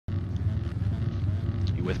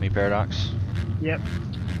You with me, Paradox? Yep.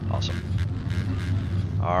 Awesome.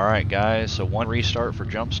 All right, guys, so 1 restart for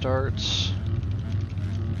jump starts.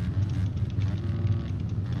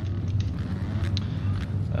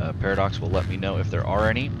 Paradox will let me know if there are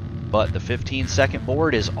any, but the 15-second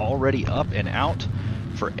board is already up and out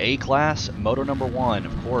for A-Class Moto number 1.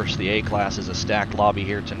 Of course, the A-Class is a stacked lobby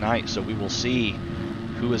here tonight, so we will see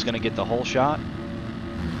who is going to get the whole shot.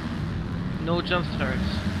 No jump starts.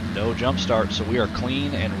 No jump start, so we are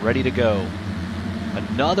clean and ready to go.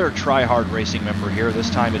 Another try-hard racing member here. This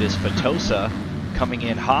time it is Fatosa coming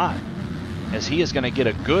in hot, as he is going to get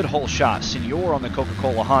a good whole shot. Senor on the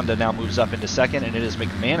Coca-Cola Honda now moves up into second, and it is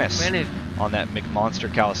McManus on that McMonster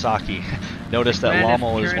Kawasaki. Notice that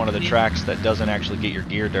Lommel is one of the tracks that doesn't actually get your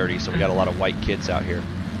gear dirty, so we got a lot of white kids out here.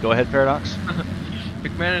 Go ahead, Paradox.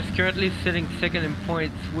 McManus currently sitting second in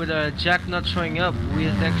points, with Jack not showing up, who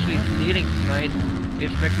is actually leading tonight.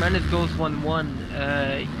 If McManus goes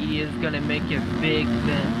 1-1, he is going to make a big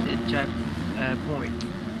dent in Jack's points.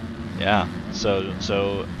 Yeah,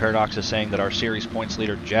 so Paradox is saying that our series points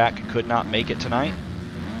leader Jack could not make it tonight.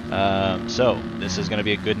 So this is going to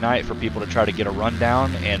be a good night for people to try to get a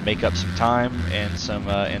rundown and make up some time and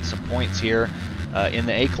some points here in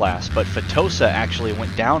the A-Class. But Fatosa actually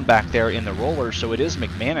went down back there in the roller, so it is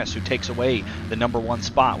McManus who takes away the number 1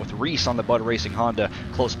 spot, with Reese on the Bud Racing Honda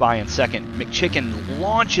close by in second. McChicken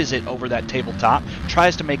launches it over that tabletop,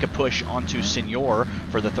 tries to make a push onto Senor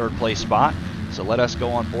for the 3rd place spot. So let us go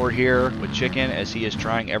on board here with Chicken, as he is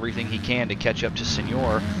trying everything he can to catch up to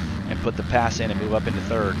Senor and put the pass in and move up into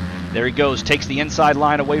 3rd. There he goes, takes the inside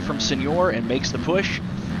line away from Senor and makes the push.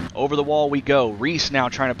 Over the wall we go. Reese now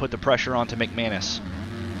trying to put the pressure onto McManus.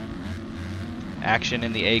 Action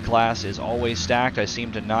in the A-Class is always stacked. I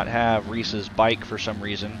seem to not have Reese's bike for some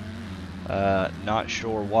reason. Not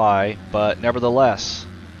sure why, but nevertheless,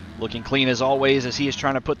 looking clean as always, as he is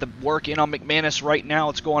trying to put the work in on McManus right now.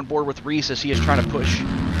 Let's go on board with Reese as he is trying to push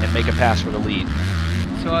and make a pass for the lead.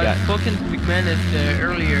 So I've spoken to McManus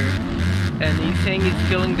earlier, and he's saying he's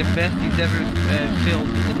feeling the best he's ever felt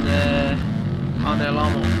on the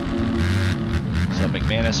Lommel. So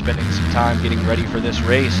McManus spending some time getting ready for this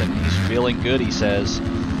race, and he's feeling good, he says.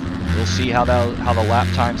 We'll see how the lap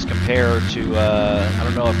times compare to I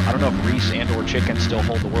don't know if Reese and or Chicken still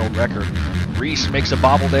hold the world record. Reese makes a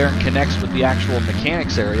bobble there and connects with the actual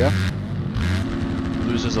mechanics area.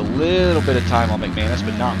 Loses a little bit of time on McManus,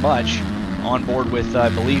 but not much. On board with, I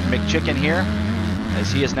believe, McChicken here,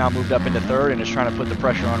 as he has now moved up into 3rd and is trying to put the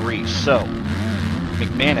pressure on Reese. So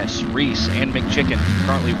McManus, Reese, and McChicken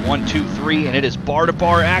currently 1, 2, 3, and it is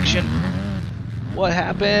bar-to-bar action. What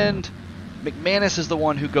happened? McManus is the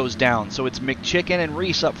one who goes down, so it's McChicken and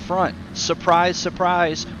Reese up front. Surprise,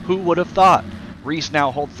 surprise, who would have thought? Reese now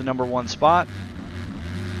holds the number 1 spot,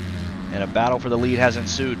 and a battle for the lead has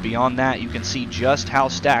ensued. Beyond that, you can see just how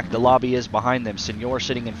stacked the lobby is behind them. Senor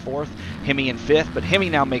sitting in 4th, Hemi in 5th, but Hemi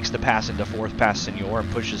now makes the pass into 4th past Senor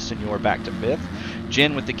and pushes Senor back to 5th.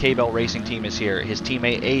 Jin with the K-Bell Racing team is here. His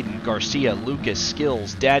teammate Aiden, Garcia, Lucas,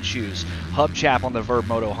 Skills, Dad Shoes, Hub Chap on the Verb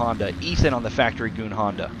Moto Honda, Ethan on the Factory Goon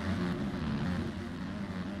Honda.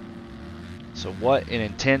 So what an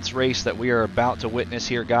intense race that we are about to witness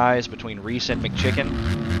here, guys, between Reese and McChicken.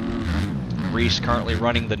 Reese currently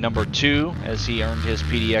running the number 2, as he earned his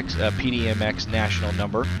PDMX national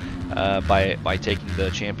number by taking the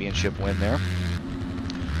championship win there.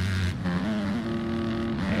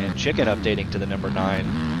 And Chicken updating to the number 9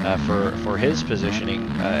 for his positioning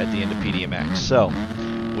at the end of PDMX. So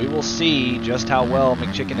we will see just how well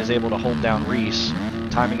McChicken is able to hold down Reese.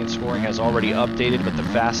 Timing and scoring has already updated, but the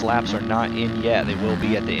fast laps are not in yet. They will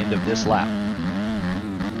be at the end of this lap.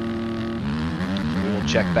 We will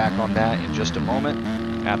check back on that in just a moment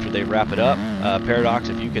after they wrap it up. Paradox,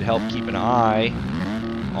 if you could help keep an eye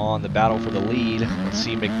on the battle for the lead. Let's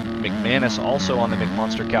see, McManus also on the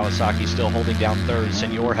McMonster Kawasaki, still holding down 3rd.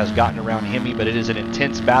 Senor has gotten around Hemi, but it is an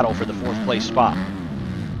intense battle for the 4th place spot.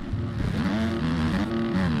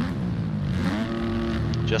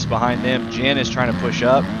 Just behind them, Jen is trying to push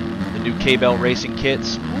up. The new K-Bell Racing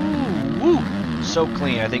kits. Woo, woo, so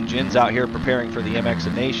clean. I think Jen's out here preparing for the MX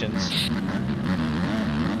of Nations.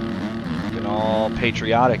 Looking all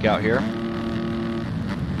patriotic out here.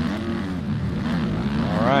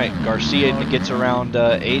 All right, Garcia gets around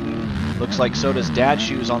Aiden. Looks like so does Dad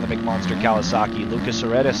Shoes on the McMonster Kawasaki. Lucas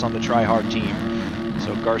Aredes on the Try Hard team.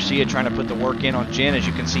 So Garcia trying to put the work in on Jen. As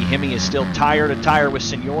you can see, Hemi is still tire to tire with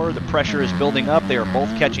Senor. The pressure is building up. They are both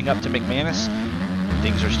catching up to McManus.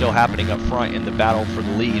 Things are still happening up front in the battle for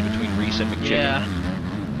the lead between Reese and McChicken. Yeah.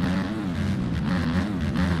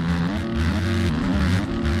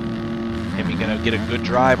 Hemi gonna get a good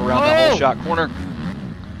drive around the whole shot corner.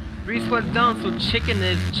 Reese went down, so Chicken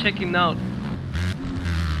is checking out.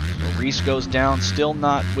 So Reese goes down, still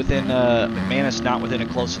not within, McManus not within a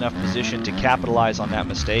close enough position to capitalize on that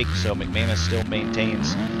mistake, so McManus still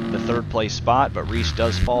maintains the third place spot, but Reese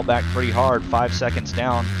does fall back pretty hard, 5 seconds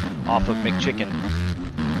down off of McChicken.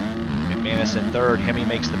 McManus in third. Hemi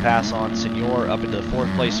makes the pass on Senor up into the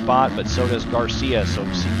fourth place spot, but so does Garcia, so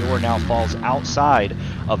Senor now falls outside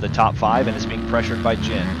of the top 5 and is being pressured by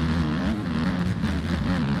Jin.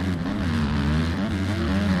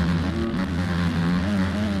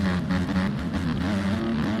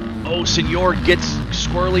 Oh, Senor gets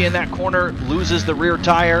squirrely in that corner, loses the rear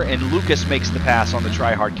tire, and Lucas makes the pass on the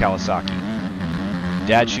try-hard Kawasaki.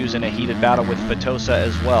 Dad Shoes in a heated battle with Fatosa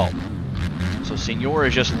as well. So Senor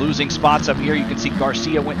is just losing spots up here. You can see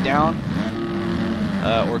Garcia went down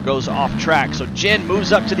or goes off track. So Jin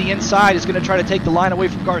moves up to the inside, is going to try to take the line away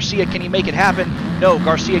from Garcia. Can he make it happen? No,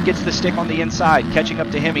 Garcia gets the stick on the inside, catching up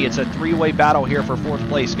to Hemi. It's a three-way battle here for fourth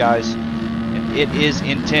place, guys. And it is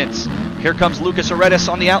intense. Here comes Lucas Aredes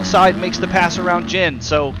on the outside, makes the pass around Jin.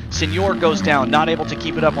 So Senor goes down, not able to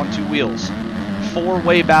keep it up on two wheels.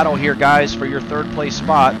 Four-way battle here, guys, for your third place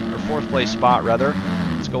spot, or fourth place spot, rather.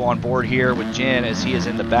 Let's go on board here with Jin as he is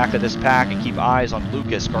in the back of this pack, and keep eyes on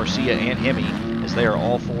Lucas, Garcia, and Hemi as they are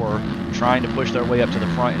all four trying to push their way up to the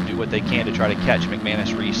front and do what they can to try to catch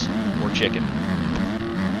McManus, Reese, or Chicken.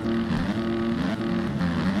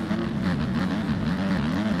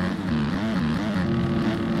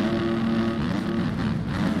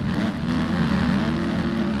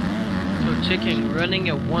 Chicken running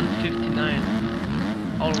at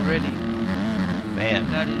 159 already. Man.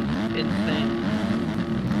 That is insane.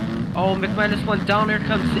 Oh, McManus went down. Here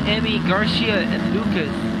comes Emmy, Garcia, and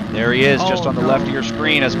Lucas. There he is, just on the left of your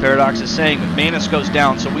screen, as Paradox is saying. McManus goes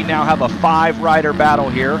down, so we now have a 5-rider battle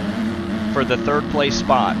here for the third place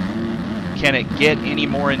spot. Can it get any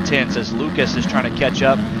more intense as Lucas is trying to catch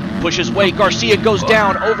up? Pushes way, Garcia goes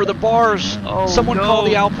down over the bars. Someone call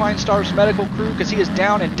the Alpine Stars medical crew because he is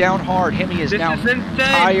down and down hard. Hemi is now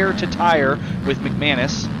tire to tire with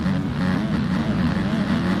McManus.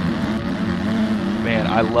 Man,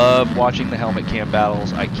 I love watching the helmet cam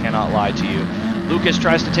battles. I cannot lie to you. Lucas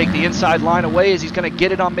tries to take the inside line away as he's going to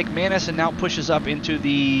get it on McManus and now pushes up into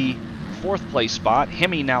the fourth place spot.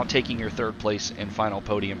 Hemi now taking your third place and final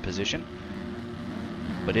podium position.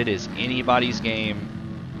 But it is anybody's game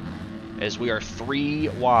as we are 3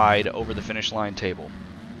 wide over the finish line table.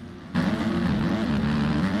 So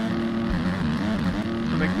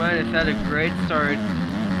McManus had a great start.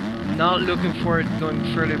 Not looking forward to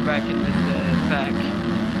going further back in this pack.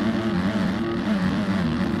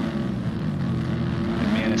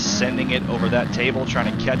 McManus sending it over that table,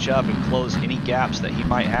 trying to catch up and close any gaps that he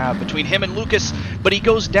might have between him and Lucas, but he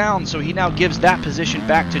goes down, so he now gives that position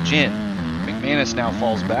back to Jin. McManus now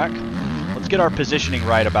falls back. Let's get our positioning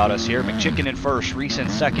right about us here. McChicken in first, Reese in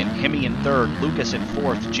second, Hemi in third, Lucas in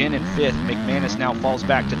fourth, Jin in fifth. McManus now falls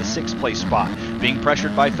back to the 6th place spot, being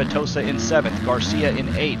pressured by Fatosa in 7th, Garcia in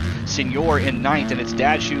 8th, Senor in 9th, and it's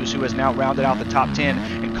Dad Shoes who has now rounded out the top 10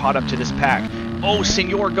 and caught up to this pack. Oh,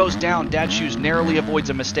 Senor goes down. Dad Shoes narrowly avoids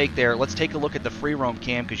a mistake there. Let's take a look at the free roam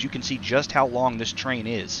cam because you can see just how long this train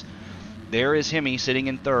is. There is Hemi sitting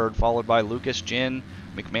in third, followed by Lucas, Jin,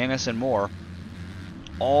 McManus, and more.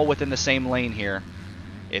 All within the same lane here.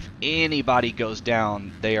 If anybody goes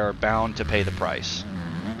down, they are bound to pay the price.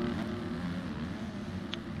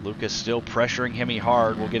 Lucas still pressuring Hemi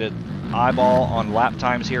hard. We'll get an eyeball on lap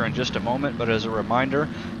times here in just a moment, but as a reminder,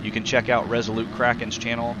 you can check out Resolute Kraken's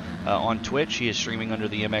channel on Twitch. He is streaming under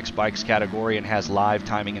the MX Bikes category and has live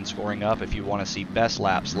timing and scoring up if you want to see best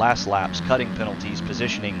laps, last laps, cutting penalties,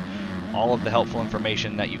 positioning, all of the helpful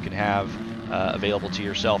information that you can have available to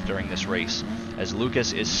yourself during this race. As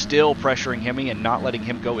Lucas is still pressuring Hemi and not letting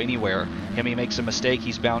him go anywhere. Hemi makes a mistake,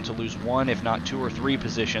 he's bound to lose 1, if not 2 or 3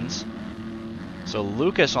 positions. So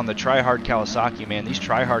Lucas on the try-hard Kawasaki, man, these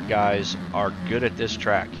try-hard guys are good at this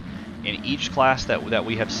track. In each class that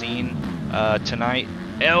we have seen tonight.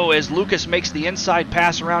 Oh, as Lucas makes the inside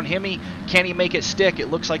pass around Hemi, can he make it stick? It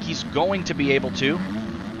looks like he's going to be able to.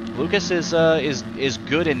 Lucas is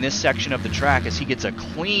good in this section of the track as he gets a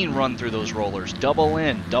clean run through those rollers. Double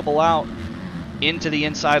in, double out, into the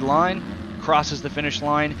inside line, crosses the finish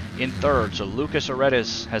line in third. So Lucas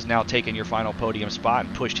Aredes has now taken your final podium spot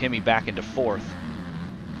and pushed Hemi back into 4th.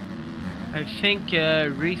 I think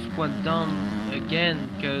Reese went down again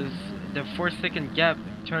because the 4-second gap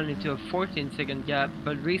turned into a 14-second gap,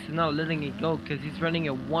 but Reese is not letting it go because he's running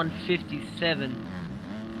a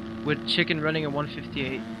 157 with Chicken running a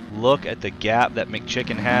 158. Look at the gap that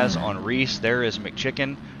McChicken has on Reese. There is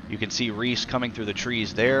McChicken. You can see Reese coming through the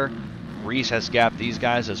trees there. Reese has gapped these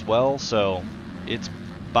guys as well, so it's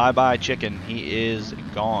bye-bye chicken. He is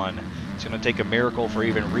gone. It's going to take a miracle for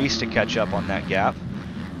even Reese to catch up on that gap.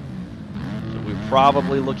 So we're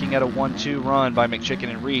probably looking at a 1-2 run by McChicken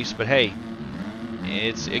and Reese, but hey,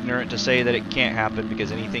 it's ignorant to say that it can't happen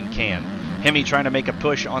because anything can. Hemi trying to make a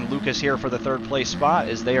push on Lucas here for the 3rd place spot,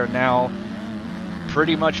 as they are now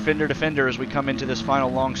pretty much fender to fender as we come into this final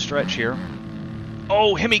long stretch here.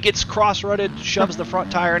 Oh, Hemi gets cross-rutted, shoves the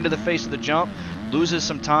front tire into the face of the jump, loses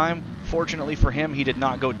some time. Fortunately for him, he did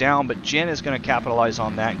not go down, but Jen is going to capitalize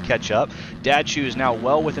on that and catch up. Dad Shoe is now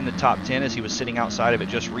well within the top 10 as he was sitting outside of it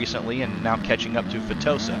just recently and now catching up to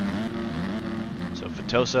Fatosa. So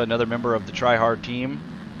Fatosa, another member of the Try Hard team,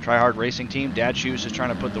 Try Hard Racing team. Dad Shoes is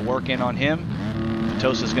trying to put the work in on him.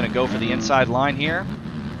 Fatosa is going to go for the inside line here.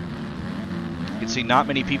 You can see not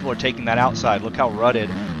many people are taking that outside. Look how rutted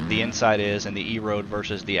the inside is in the E-Road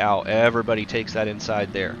versus the out. Everybody takes that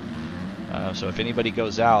inside there. So if anybody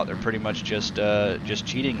goes out, they're pretty much just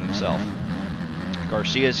cheating themselves.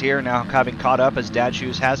 Garcia's here now, having caught up as Dad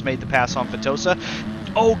Shoes has made the pass on Fatosa.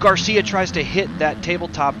 Oh, Garcia tries to hit that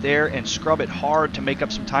tabletop there and scrub it hard to make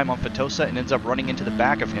up some time on Fatosa and ends up running into the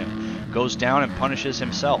back of him. Goes down and punishes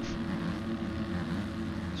himself.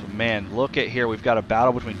 So man, look at here. We've got a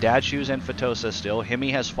battle between Dad Shoes and Fatosa still.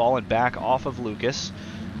 Hemi has fallen back off of Lucas.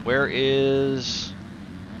 Where is...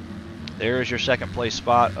 There's your 2nd place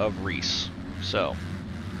spot of Reese. So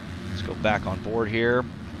let's go back on board here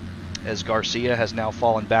as Garcia has now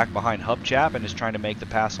fallen back behind Hubchap and is trying to make the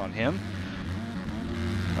pass on him.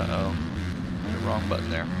 Uh-oh, hit the wrong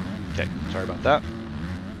button there. Okay, sorry about that.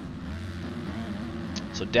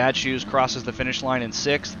 So Dad Shoes crosses the finish line in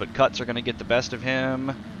 6th, but cuts are going to get the best of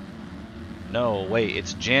him. No, wait,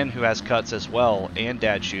 it's Jen who has cuts as well, and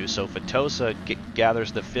Dad Shoes. So Fatosa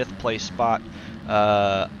gathers the 5th place spot,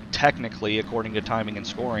 technically, according to timing and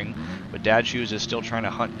scoring, but Dad Shoes is still trying to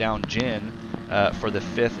hunt down Jen for the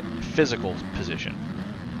 5th physical position.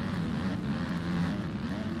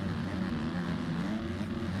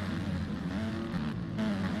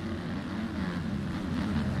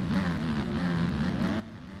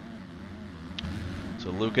 So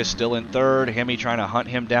Lucas still in 3rd, Hemi trying to hunt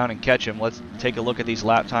him down and catch him. Let's take a look at these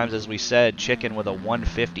lap times. As we said, Chicken with a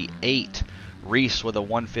 1:58, Reese with a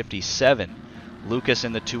 1:57, Lucas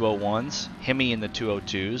in the 2:01s, Hemi in the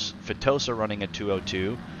 2:02s, Fatosa running a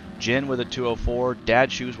 2:02, Jen with a 2:04,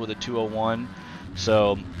 Dad Shoes with a 2:01.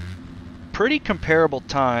 So pretty comparable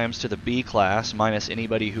times to the B class, minus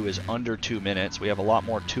anybody who is under 2 minutes. We have a lot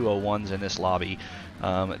more 2:01s in this lobby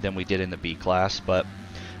than we did in the B class, but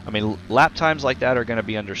I mean, lap times like that are going to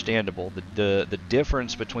be understandable. The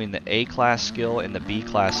difference between the A class skill and the B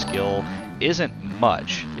class skill isn't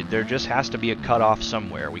much. There just has to be a cutoff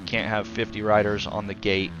somewhere. We can't have 50 riders on the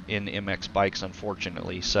gate in MX bikes,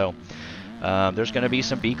 unfortunately. So there's going to be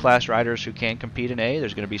some B class riders who can compete in A.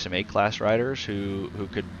 There's going to be some A class riders who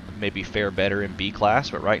could maybe fare better in B class.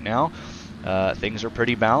 But right now, things are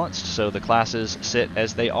pretty balanced, so the classes sit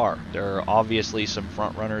as they are. There are obviously some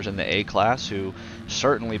front runners in the A class who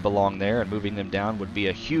certainly belong there, and moving them down would be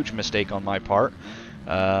a huge mistake on my part.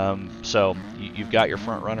 So you've got your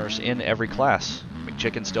front runners in every class.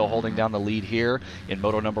 McChicken still holding down the lead here in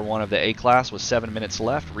Moto number 1 of the A class with 7 minutes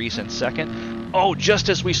left. Reese in 2nd. Oh, just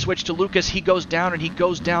as we switch to Lucas, he goes down, and he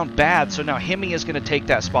goes down bad. So now Hemi is going to take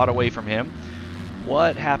that spot away from him.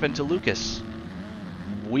 What happened to Lucas?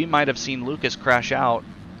 We might have seen Lucas crash out.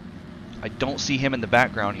 I don't see him in the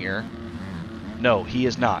background here. No, he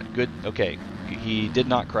is not. Good. Okay, he did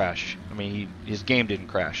not crash. I mean, his game didn't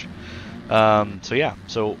crash. So yeah,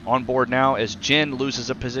 so on board now as Jen loses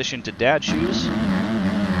a position to Dad Shoes.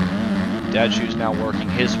 Dad Shoes now working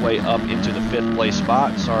his way up into the 5th place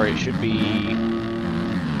spot. Sorry, it should be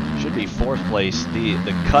 4th place.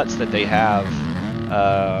 The cuts that they have,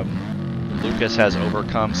 Lucas has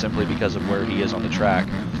overcome simply because of where he is on the track.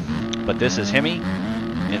 But this is Hemi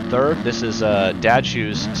in 3rd. This is Dad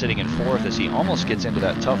Shoes sitting in 4th as he almost gets into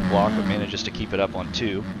that tough block but manages to keep it up on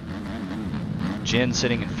 2. Jen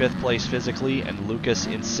sitting in 5th place physically, and Lucas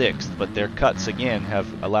in 6th, but their cuts again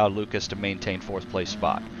have allowed Lucas to maintain 4th place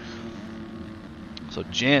spot. So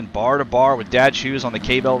Jen bar to bar with Dad Shoes on the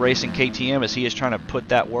K-Bell Racing KTM as he is trying to put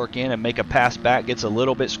that work in and make a pass back. Gets a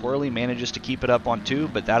little bit squirrely, manages to keep it up on 2,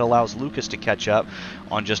 but that allows Lucas to catch up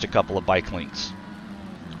on just a couple of bike lengths.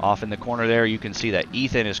 Off in the corner there, you can see that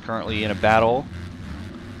Ethan is currently in a battle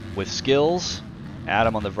with Skills.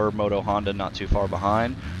 Adam on the Verb Moto Honda not too far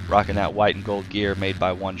behind, rocking that white and gold gear made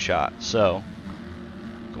by One Shot. So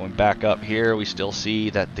going back up here, we still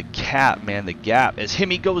see that the gap, man, the gap as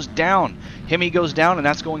Hemi goes down. Hemi goes down, and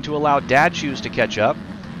that's going to allow Dad Shoes to catch up,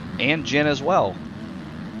 and Jen as well.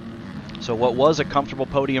 So what was a comfortable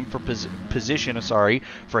podium for position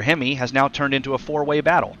for Hemi has now turned into a 4-way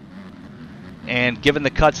battle. And given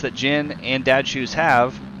the cuts that Jin and Dad Shoes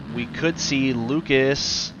have, we could see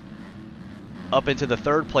Lucas up into the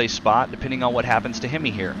 3rd place spot, depending on what happens to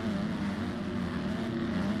Hemi here.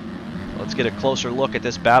 Let's get a closer look at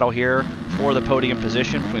this battle here for the podium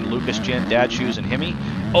position between Lucas, Jin, Dad Shoes, and Hemi.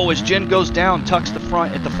 Oh, as Jin goes down, tucks the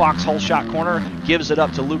front at the foxhole shot corner, gives it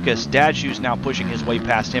up to Lucas. Dad Shoes now pushing his way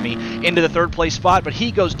past Hemi into the 3rd place spot, but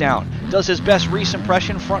he goes down. Does his best Reese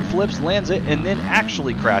impression, front flips, lands it, and then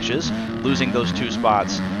actually crashes, losing those 2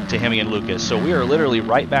 spots to Hemi and Lucas. So we are literally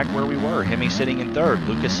right back where we were. Hemi sitting in 3rd,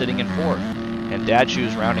 Lucas sitting in 4th, and Dad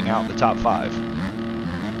Shoes rounding out the top 5.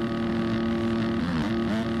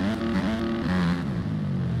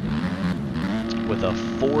 With a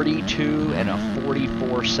 42 and a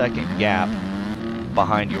 44 second gap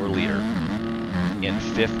behind your leader in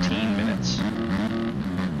 15 minutes.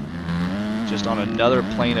 Just on another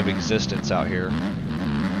plane of existence out here.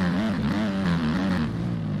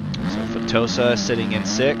 So Fatosa sitting in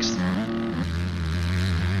 6th.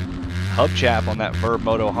 Hubchap on that Verb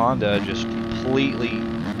Moto Honda just completely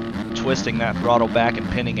twisting that throttle back and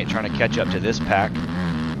pinning it, trying to catch up to this pack.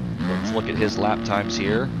 Let's look at his lap times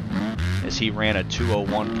here, as he ran a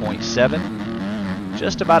 201.7,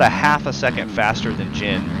 just about a half a second faster than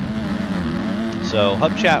Jin. So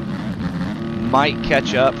Hubchap might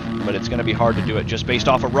catch up, but it's going to be hard to do it just based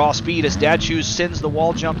off of raw speed, as Dad Shoes sends the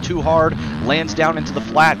wall jump too hard, lands down into the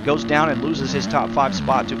flat, goes down and loses his top 5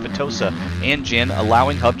 spot to Fatosa and Jin,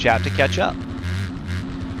 allowing Hubchap to catch up.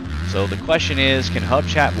 So the question is, can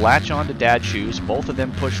Hubchap latch on to Dad Shoes, both of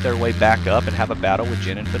them push their way back up and have a battle with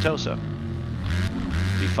Jin and Fatosa?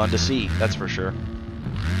 Be fun to see, that's for sure.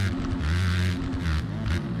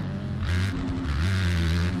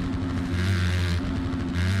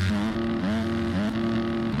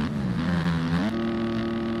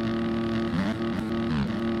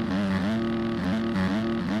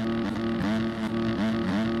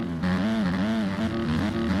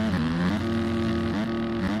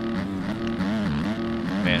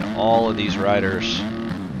 Man, all of these riders,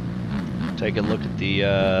 take a look at the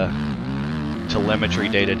telemetry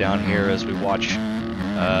data down here as we watch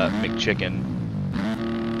McChicken.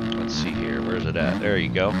 Let's see here, where's it at? There you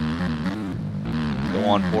go. Go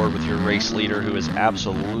on board with your race leader, who is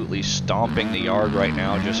absolutely stomping the yard right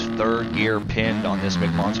now, just 3rd gear pinned on this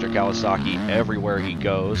McMonster Kawasaki everywhere he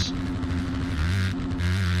goes.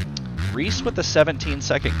 Reese with the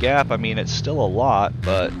 17-second gap, I mean, it's still a lot,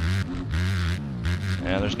 but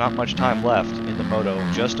yeah, there's not much time left in the moto.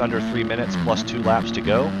 Just under 3 minutes plus 2 laps to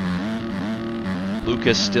go.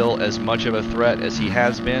 Lucas still as much of a threat as he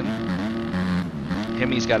has been.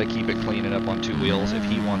 Hemi's got to keep it clean and up on 2 wheels if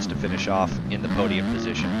he wants to finish off in the podium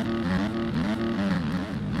position.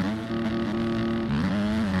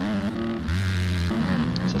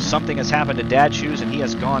 So something has happened to Dad Shoes and he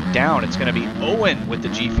has gone down. It's going to be Owen with the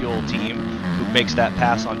G Fuel team who makes that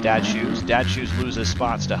pass on Dad Shoes. Dad Shoes loses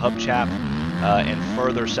spots to Hubchap and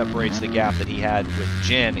further separates the gap that he had with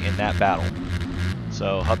Jin in that battle.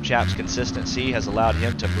 So Hubchap's consistency has allowed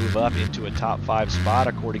him to move up into a top 5 spot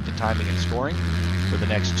according to timing and scoring. For the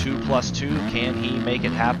next 2+2, can he make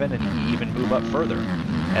it happen and even move up further?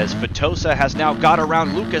 As Fatosa has now got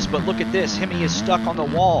around Lucas, but look at this, Hemi is stuck on the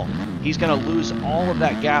wall. He's going to lose all of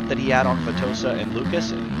that gap that he had on Fatosa and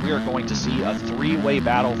Lucas, and we are going to see a 3-way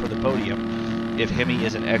battle for the podium if Hemi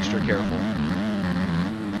isn't extra careful.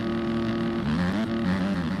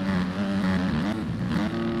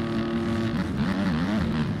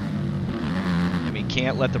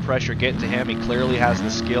 Can't let the pressure get to him. He clearly has the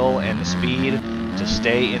skill and the speed to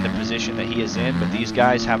stay in the position that he is in, but these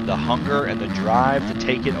guys have the hunger and the drive to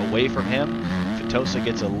take it away from him. Fatosa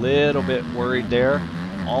gets a little bit worried there,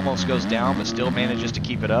 almost goes down, but still manages to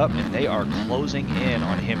keep it up, and they are closing in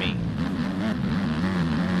on Hemi.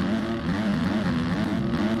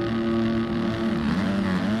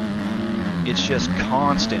 It's just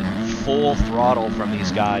constant, full throttle from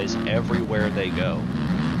these guys everywhere they go.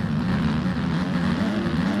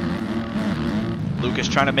 Lucas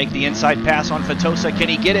trying to make the inside pass on Fatosa. Can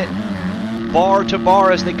he get it? Bar to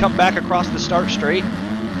bar as they come back across the start straight.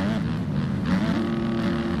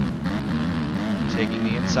 Taking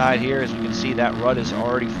the inside here, as you can see, that rut is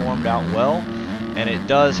already formed out well. And it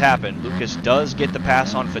does happen. Lucas does get the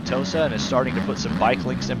pass on Fatosa and is starting to put some bike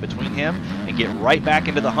links in between him and get right back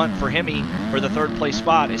into the hunt for Hemi for the 3rd place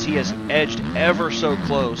spot, as he has edged ever so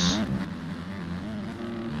close.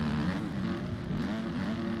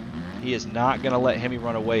 He is not going to let Hemi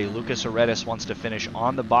run away. Lucas Aredes wants to finish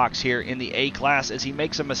on the box here in the A class as he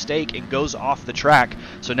makes a mistake and goes off the track.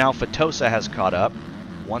 So now Fatosa has caught up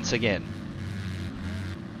once again.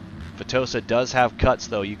 Fatosa does have cuts,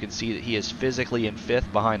 though. You can see that he is physically in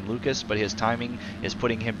 5th behind Lucas, but his timing is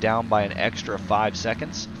putting him down by an extra 5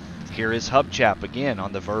 seconds. Here is Hubchap again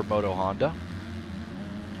on the Verb Moto Honda.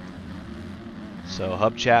 So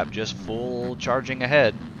Hubchap just full charging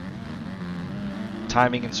ahead.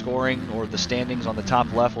 Timing and scoring, or the standings on the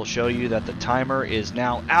top left, will show you that the timer is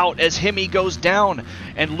now out as Hemi goes down,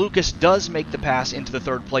 and Lucas does make the pass into the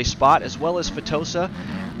 3rd place spot, as well as Fatosa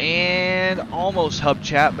and almost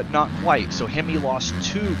Hubchap, but not quite. So Hemi lost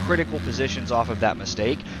 2 critical positions off of that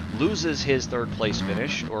mistake, loses his 3rd place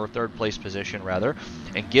finish, or 3rd place position rather,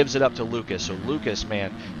 and gives it up to Lucas. So Lucas,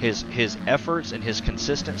 man, his efforts and his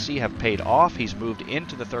consistency have paid off. He's moved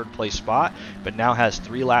into the 3rd place spot, but now has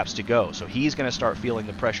 3 laps to go. So he's going to start feeling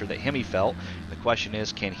the pressure that Hemi felt. The question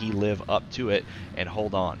is, can he live up to it and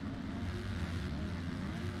hold on?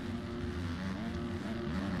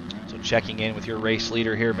 So checking in with your race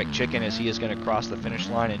leader here, McChicken, as he is going to cross the finish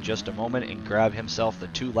line in just a moment and grab himself the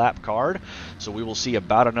 2-lap card. So we will see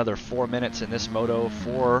about another 4 minutes in this moto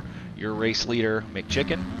for your race leader,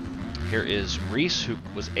 McChicken. Here is Reese, who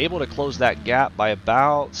was able to close that gap by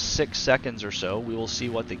about 6 seconds or so. We will see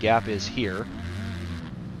what the gap is here.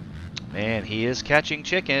 Man, he is catching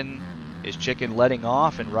Chicken. Is Chicken letting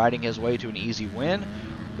off and riding his way to an easy win?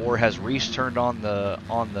 Or has Reese turned on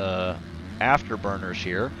the afterburners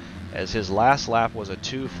here, as his last lap was a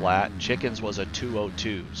 2 flat, Chicken's was a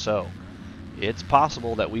 2:02. So it's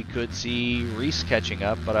possible that we could see Reese catching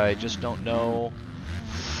up, but I just don't know.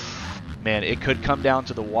 Man, it could come down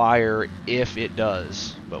to the wire if it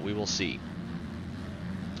does, but we will see.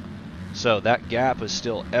 So that gap is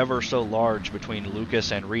still ever so large between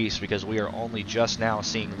Lucas and Reese, because we are only just now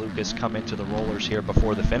seeing Lucas come into the rollers here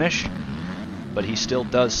before the finish, but he still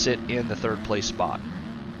does sit in the 3rd place spot.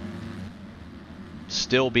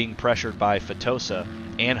 Still being pressured by Fatosa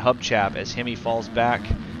and Hubchap as Hemi falls back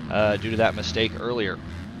due to that mistake earlier.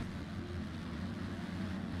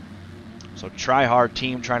 So Try Hard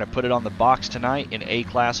team trying to put it on the box tonight in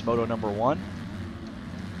A-Class Moto number 1.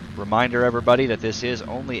 Reminder, everybody, that this is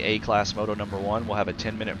only A-Class Moto number 1. We'll have a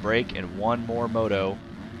 10-minute break and 1 more moto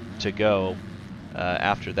to go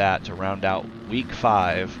after that to round out week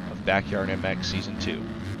 5 of Backyard MX Season 2.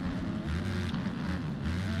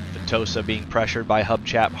 Fatosa being pressured by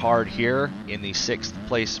Hubchap hard here in the 6th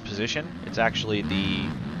place position. It's actually the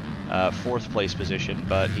 4th place position,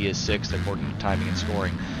 but he is 6th according to timing and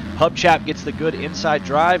scoring. Hubchap gets the good inside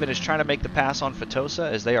drive and is trying to make the pass on Fatosa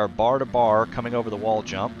as they are bar to bar coming over the wall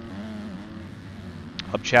jump.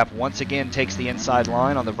 Hubchap once again takes the inside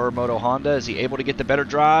line on the Verb Moto Honda. Is he able to get the better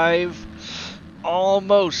drive?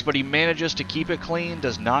 Almost, but he manages to keep it clean,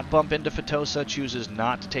 does not bump into Fatosa, chooses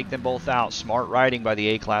not to take them both out. Smart riding by the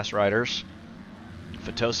A-Class riders.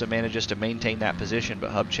 Fatosa manages to maintain that position, but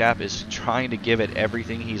Hubchap is trying to give it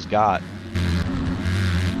everything he's got.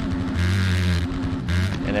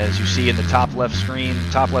 And as you see in the top left screen,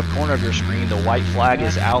 top left corner of your screen, the white flag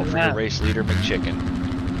is out for the race leader, McChicken.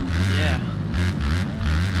 Yeah.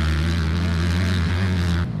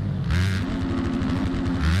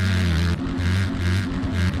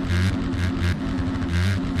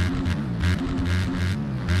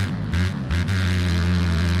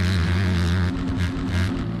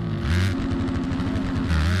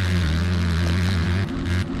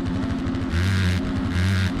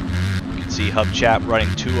 Hubchap running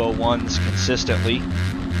 2:01s consistently.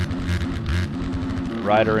 The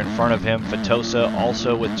rider in front of him, Fatosa,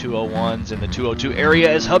 also with 2:01s in the 2:02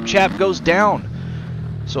 area as Hubchap goes down.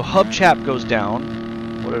 So Hubchap goes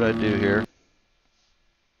down. What did I do here?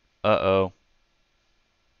 Uh-oh.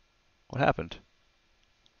 What happened?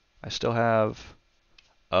 I still have...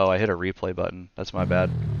 Oh, I hit a replay button. That's my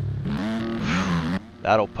bad.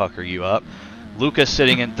 That'll pucker you up. Lucas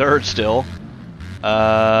sitting in 3rd still.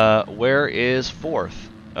 Where is 4th?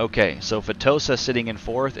 Okay, so Fatosa sitting in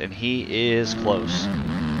 4th, and he is close.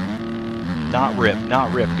 Not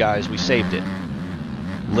rip, guys. We saved it.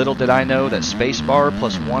 Little did I know that spacebar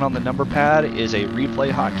plus 1 on the number pad is a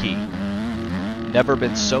replay hotkey. Never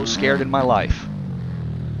been so scared in my life.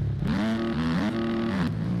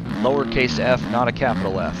 Lowercase f, not a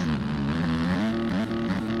capital F.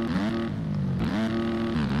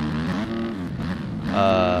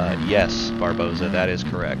 Yes, Barboza, that is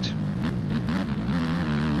correct.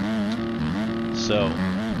 So,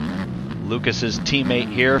 Lucas's teammate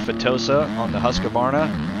here, Fatosa, on the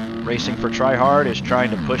Husqvarna, racing for Try Hard, is trying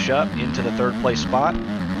to push up into the 3rd place spot.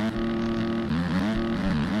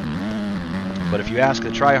 But if you ask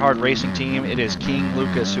the Try Hard racing team, it is King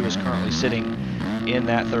Lucas who is currently sitting in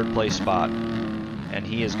that 3rd place spot. And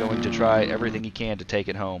he is going to try everything he can to take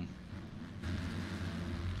it home.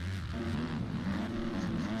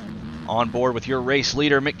 On board with your race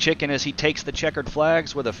leader, McChicken, as he takes the checkered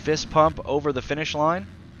flags with a fist pump over the finish line.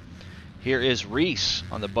 Here is Reese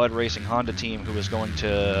on the Bud Racing Honda team, who is going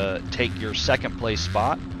to take your second place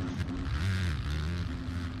spot.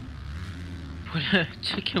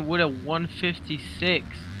 Chicken with a 156.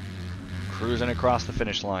 Cruising across the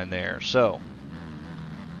finish line there. So,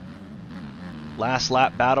 last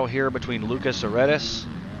lap battle here between Lucas Aredes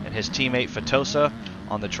and his teammate Fatosa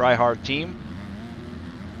on the Try Hard team.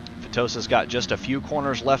 Fatosa's got just a few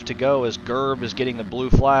corners left to go as Gerb is getting the blue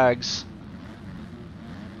flags.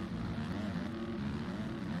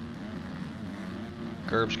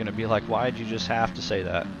 Gerb's going to be like, why'd you just have to say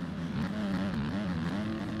that?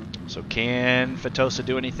 So can Fatosa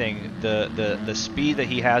do anything? The speed that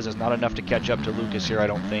he has is not enough to catch up to Lucas here, I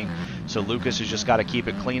don't think. So Lucas has just got to keep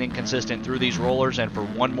it clean and consistent through these rollers and for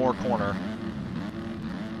one more corner.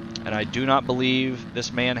 And I do not believe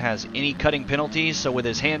this man has any cutting penalties. So with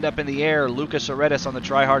his hand up in the air, Lucas Aredes on the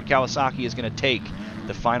Try Hard Kawasaki is going to take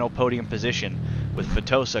the final podium position, with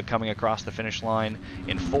Fatosa coming across the finish line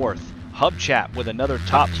in fourth. Hubchap with another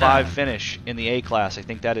top 5 finish in the A class. I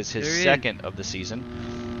think that is his second of the season.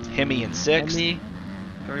 Hemi in sixth.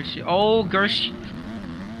 Gershi. Oh, Gershi.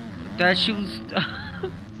 Dad Shoes.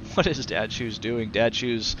 What is Dad Shoes doing? Dad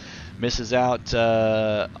Shoes misses out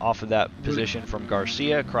off of that position from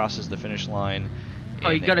Garcia, crosses the finish line. Oh,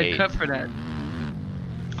 you got a cut for that.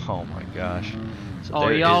 Oh my gosh. So oh,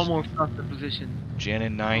 he almost lost the position. Jen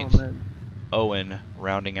in ninth. Owen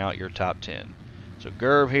rounding out your top 10. So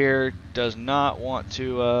Gerb here does not want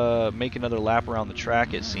to make another lap around the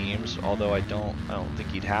track, it seems. Although I don't think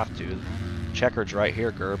he'd have to. Checkered's right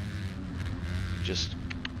here, Gerb. Just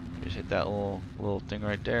hit that little thing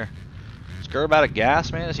right there. Is Gerb out of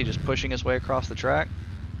gas, man? Is he just pushing his way across the track?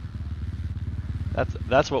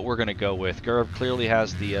 That's what we're gonna go with. Gerb clearly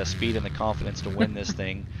has the speed and the confidence to win this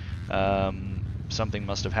thing. Something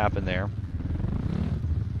must have happened there.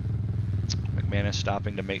 McManus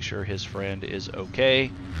stopping to make sure his friend is okay.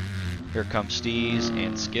 Here comes Steez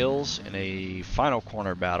and Skills in a final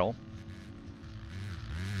corner battle.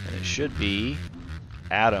 And it should be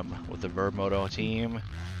Adam with the Verb Moto team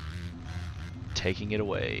taking it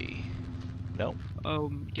away. Nope. Oh,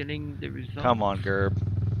 getting the result. Come on, Gerb.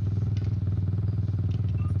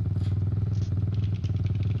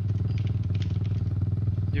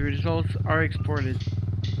 The results are exported.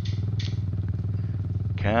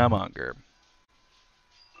 Come on, Gerb.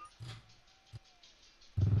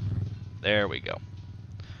 There we go.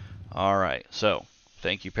 All right, so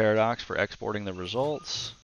thank you, Paradox, for exporting the results.